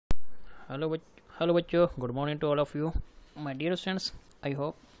Hello bachcho, good morning to all of you. My dear students, I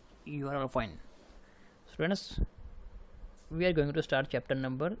hope you are all fine. Students, we are going to start chapter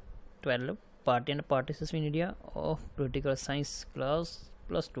number 12, Party and Party System in India of Political Science class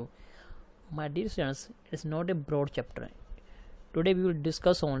plus 2. My dear students, it is not a broad chapter. Today we will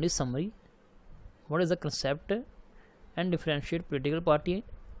discuss only summary. What is the concept and differentiate political party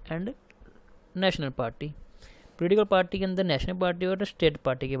and national party. Political party के अंदर national party और state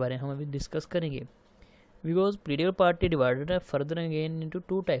party के बारे में हम अभी discuss करेंगे because political party divided है further again into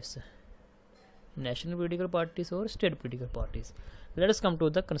two types national political parties और state political parties let us come to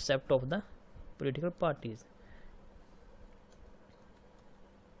the concept of the political parties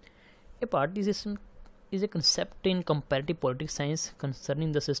A party system is a concept in comparative politics science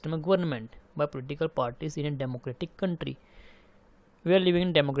concerning the system of government by political parties in a democratic country. We are living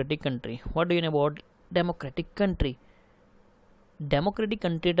in democratic country. What do you know about democratic country? Democratic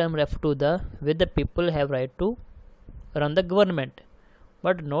country term refer to the where the people have right to run the government,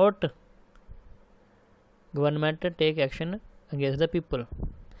 but not government take action against the people.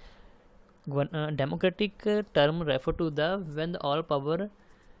 Democratic term refer to the when all power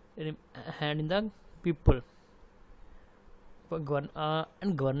hand in the people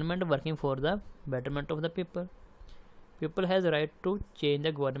and government working for the betterment of the people. People has the right to change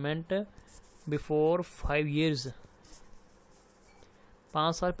the government before 5 years.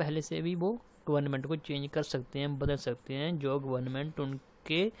 5 साल पहले से भी वो government को change कर सकते हैं, बदल सकते हैं जो गवर्नमेंट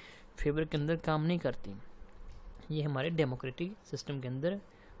उनके फेवर के अंदर काम नहीं करती. ये हमारे डेमोक्रेटिक सिस्टम के अंदर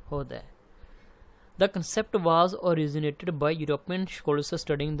होता है. The concept was originated by European scholars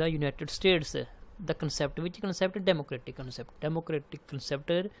studying the United States. The concept, which concept? Democratic concept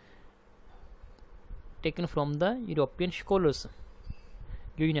taken from the European scholars.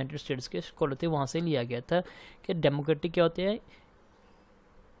 जो यूनाइटेड स्टेट्स के स्कॉलर थे वहाँ से लिया गया था कि डेमोक्रेटिक क्या होते हैं.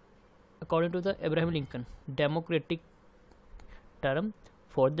 According to the Abraham Lincoln, democratic term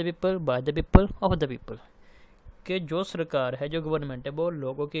for the people by the people of the people. कि जो सरकार है, जो गवर्नमेंट है, वो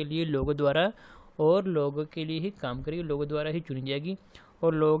लोगों के लिए, लोगों द्वारा और लोगों के लिए ही काम करेगी, लोगों द्वारा ही चुनी जाएगी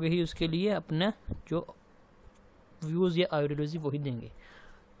और लोग ही उसके लिए अपना जो व्यूज़ या आइडियोलॉजी वही देंगे.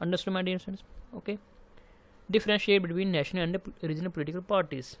 Understand my dear students? Okay. Differentiate between national and regional political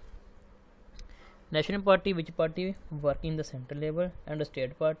parties. National party, which party working in the central level, and the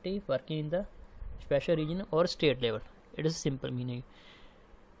state party working in the special region or state level. It is simple meaning.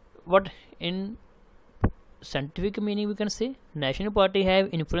 What in scientific meaning we can say? National party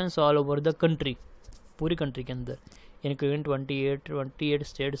have influence all over the country. पूरी country के अंदर including 28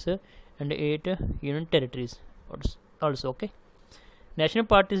 states and 8 union territories also. Okay. National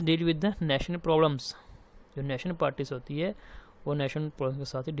parties deal with the national problems. जो national parties होती है वो national problem के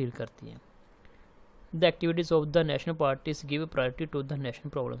साथ ही deal करती है. The activities of the national parties give priority to the national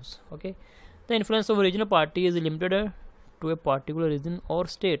problems. Okay. The influence of regional party is limited to a particular reason और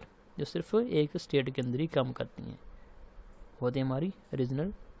state, जो सिर्फ एक स्टेट के अंदर ही काम करती हैं, होती है हमारी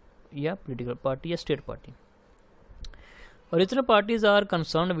रीजनल या पोलिटिकल पार्टी या state party. Regional parties are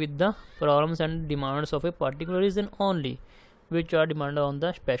concern with the problems and demands of a particular reason only which are demand on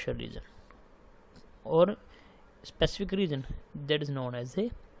the special reason or specific region, that is known as a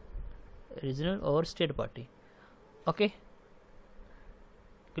regional or state party. Okay,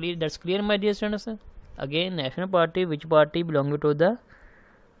 clear? That's clear, my dear students. Again, national party, which party belong to the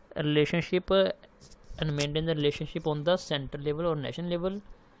relationship and maintain the relationship on the central level or national level,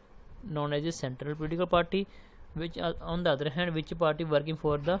 known as a central political party. Which on the other hand, which party working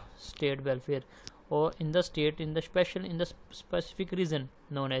for the state welfare or in the state, in the special, in the specific region,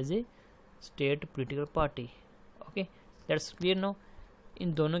 known as a state political party. Okay, that's clear no.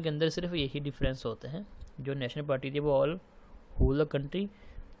 इन दोनों के अंदर सिर्फ यही difference होता है. जो national party थी वो ऑल होल द कंट्री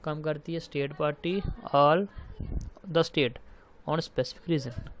काम करती है, state party all the state on specific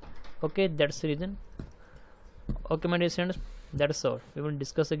reason. Okay, that's reason. Okay my dear students, that's all. We will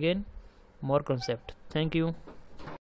discuss again more concept. Thank you.